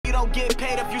don't get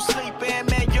paid if you sleeping,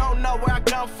 man. You don't know where I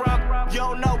come from. You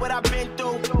don't know what I've been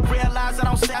through. Realize I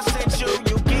don't say I sent you.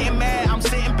 You getting mad, I'm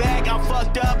sitting back, I'm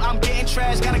fucked up, I'm getting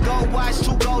trash. Gotta go watch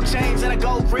 2 gold chains and I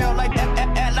go real like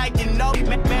that, like you know.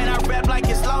 Man, I rap like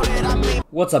it's loaded. I mean.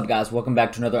 What's up, guys? Welcome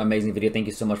back to another amazing video. Thank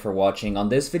you so much for watching. On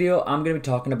this video, I'm going to be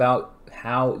talking about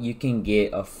how you can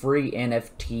get a free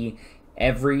NFT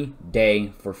every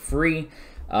day for free.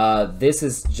 This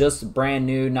is just brand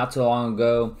new, not too long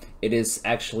ago. It is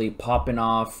actually popping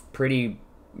off pretty,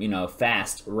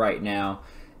 fast right now.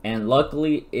 And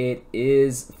luckily, it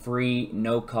is free,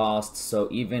 no cost. So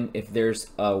even if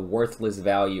there's a worthless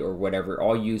value or whatever,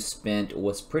 all you spent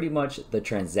was pretty much the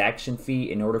transaction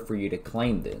fee in order for you to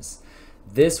claim this.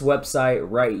 This website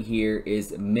right here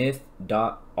is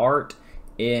myth.art,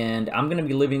 and I'm going to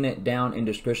be leaving it down in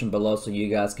the description below so you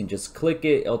guys can just click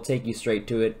it. It'll take you straight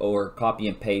to it, or copy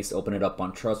and paste, open it up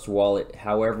on Trust Wallet,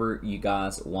 however you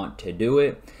guys want to do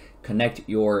it. Connect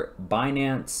your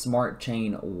Binance Smart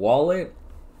Chain wallet.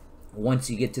 Once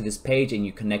you get to this page and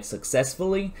you connect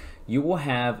successfully, you will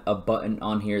have a button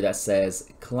on here that says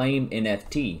claim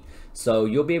NFT. So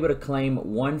you'll be able to claim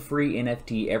 1 free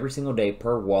NFT every single day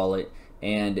per wallet,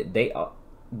 and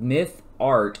Myth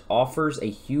Art offers a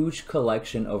huge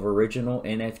collection of original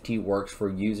NFT works for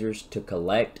users to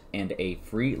collect and a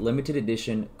free limited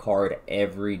edition card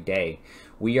every day.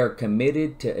 We are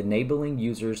committed to enabling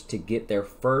users to get their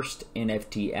first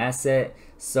NFT asset.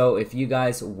 So if you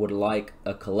guys would like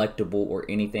a collectible or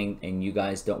anything and you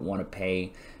guys don't want to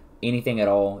pay anything at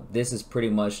all, this is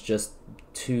pretty much just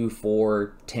 2,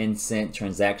 4, 10-cent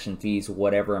transaction fees,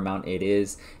 whatever amount it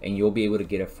is, and you'll be able to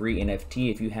get a free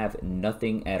NFT if you have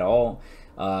nothing at all.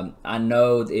 I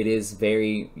know it is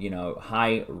very,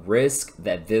 high risk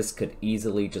that this could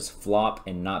easily just flop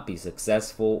and not be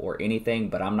successful or anything,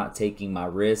 but I'm not taking my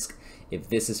risk. If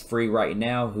this is free right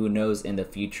now, who knows, in the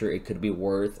future it could be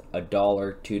worth $1,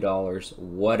 $2,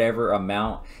 whatever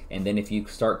amount. And then if you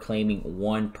start claiming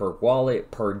 1 per wallet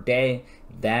per day,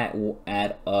 that will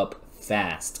add up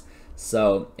fast.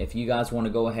 So if you guys want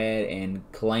to go ahead and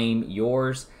claim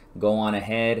yours, go on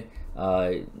ahead.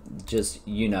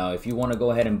 If you want to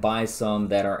go ahead and buy some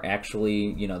that are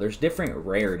actually, there's different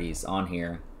rarities on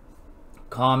here: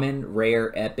 common,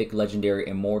 rare, epic, legendary,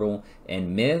 immortal,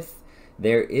 and myth.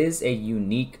 There is a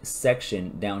unique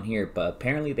section down here, but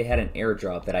apparently they had an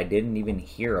airdrop that I didn't even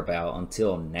hear about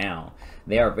until now.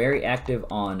 They are very active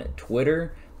on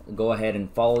Twitter. Go ahead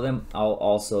and follow them. I'll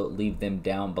also leave them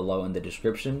down below in the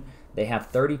description. They have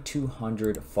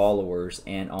 3,200 followers,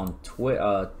 and on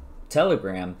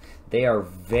Telegram, they are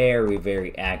very,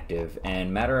 very active.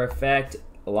 And matter of fact,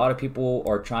 a lot of people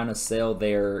are trying to sell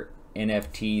their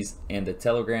NFTs in the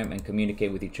Telegram and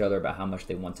communicate with each other about how much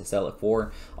they want to sell it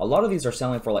for. A lot of these are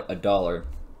selling for like $1.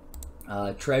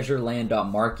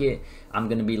 Treasureland.market. I'm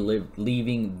going to be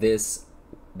leaving this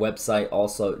website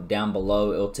also down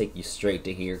below. It'll take you straight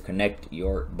to here. Connect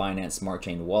your Binance Smart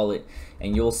Chain wallet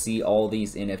and you'll see all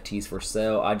these NFTs for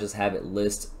sale. I just have it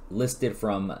listed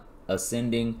from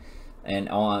ascending, and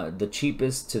on the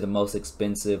cheapest to the most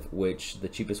expensive, which the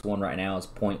cheapest one right now is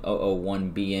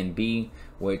 0.001 BNB,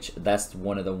 which that's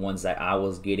one of the ones that I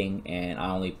was getting, and I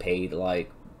only paid like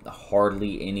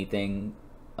hardly anything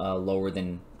lower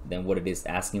than what it is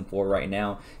asking for right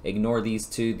now. Ignore these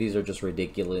two, these are just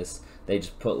ridiculous. They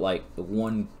just put like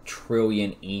 1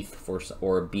 trillion ETH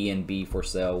or BNB for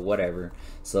sale, whatever.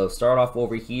 So start off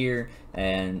over here,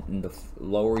 and the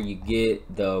lower you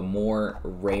get, the more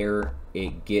rare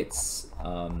it gets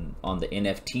on the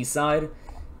NFT side.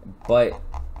 But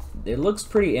it looks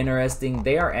pretty interesting.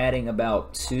 They are adding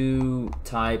about 2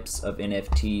 types of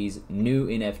NFTs, new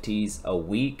NFTs a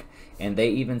week. And they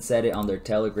even said it on their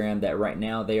Telegram that right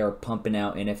now they are pumping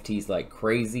out NFTs like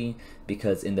crazy,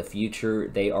 because in the future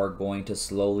they are going to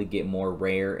slowly get more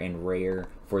rare and rare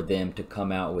for them to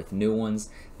come out with new ones.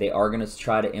 They are going to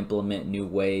try to implement new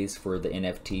ways for the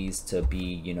NFTs to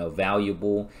be,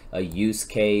 valuable, a use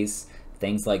case,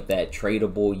 things like that,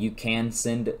 tradable. You can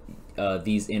send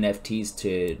these NFTs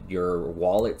to your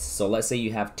wallets. So let's say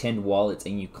you have 10 wallets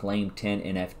and you claim 10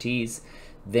 NFTs,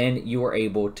 then you are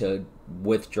able to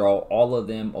withdraw all of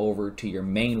them over to your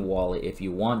main wallet if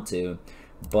you want to,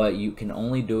 but you can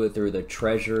only do it through the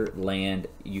Treasureland.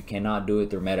 You cannot do it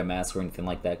through MetaMask or anything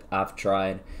like that. I've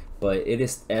tried, but it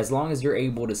is, as long as you're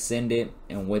able to send it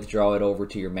and withdraw it over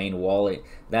to your main wallet,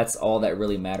 that's all that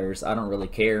really matters. I don't really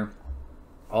care.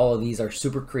 All of these are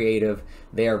super creative.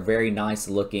 They are very nice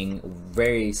looking,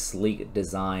 very sleek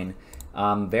design.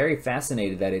 I'm very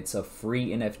fascinated that it's a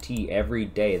free NFT every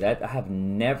day. That I have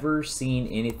never seen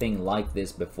anything like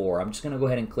this before. I'm just gonna go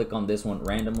ahead and click on this one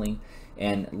randomly,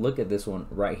 And look at this one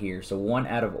right here. So 1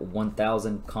 out of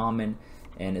 1,000 common,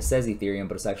 and it says Ethereum,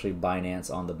 but it's actually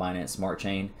Binance on the Binance Smart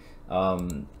Chain.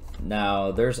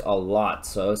 Now there's a lot,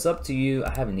 so it's up to you.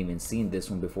 I haven't even seen this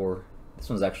one before. This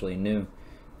one's actually new.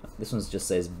 This one just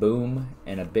says boom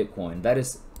and a Bitcoin. That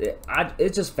is,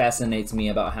 it just fascinates me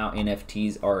about how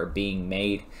NFTs are being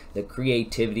made, the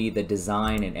creativity, the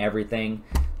design, and everything.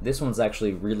 This one's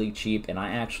actually really cheap, and I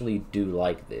actually do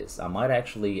like this. I might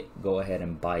actually go ahead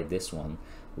and buy this one.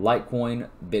 Litecoin,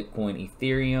 Bitcoin,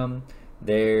 Ethereum.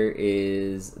 There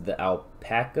is the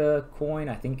Alpaca coin,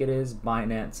 I think it is,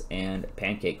 Binance, and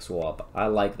PancakeSwap. I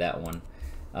like that one.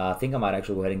 I think I might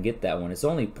actually go ahead and get that one. It's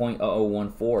only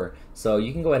 0.0014, so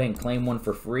you can go ahead and claim one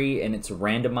for free, and it's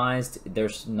randomized.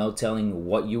 There's no telling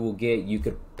what you will get. You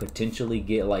could potentially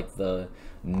get like the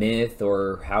myth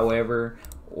or however,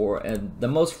 or the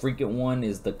most frequent one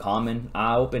is the common.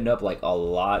 I opened up like a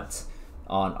lot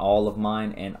on all of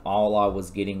mine, and all I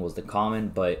was getting was the common.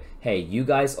 But hey, you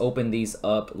guys open these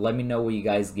up, let me know what you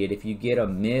guys get. If you get a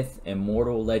myth,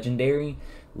 immortal, legendary,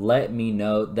 let me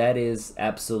know. That is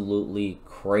absolutely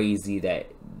crazy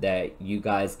that you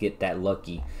guys get that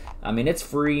lucky. I mean, it's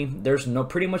free. There's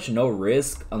pretty much no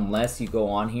risk unless you go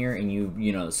on here and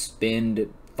you know,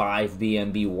 spend 5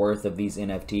 BNB worth of these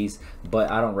NFTs,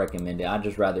 but I don't recommend it. I'd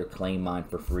just rather claim mine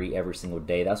for free every single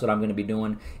day. That's what I'm going to be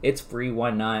doing. It's free,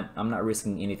 why not? I'm not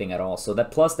risking anything at all. So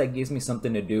that gives me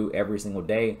something to do every single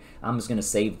day. I'm just going to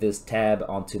save this tab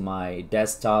onto my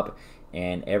desktop,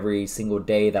 and every single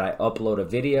day that I upload a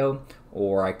video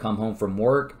or I come home from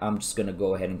work, I'm just going to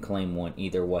go ahead and claim one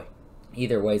either way.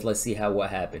 Either ways, let's see what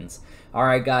happens.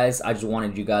 Alright guys, I just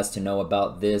wanted you guys to know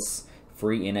about this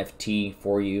free NFT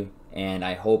for you, and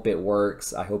I hope it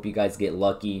works. I hope you guys get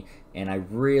lucky, and I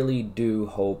really do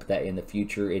hope that in the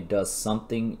future it does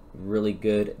something really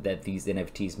good, that these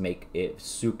NFTs make it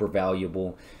super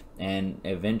valuable, and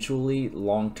eventually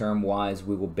long-term wise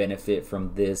we will benefit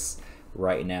from this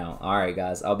right now. Alright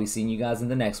guys, I'll be seeing you guys in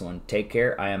the next one. Take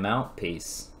care. I am out.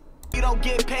 Peace. You don't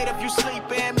get paid if you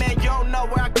sleeping, man. You don't know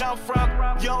where I come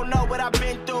from. You don't know what I've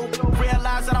been through.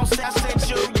 Realize I don't say I sent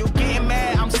you. You getting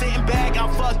mad, I'm sitting back,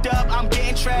 I'm fucked up, I'm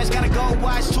getting trash. Gotta go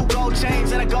watch 2 gold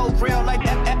chains and I go real like that.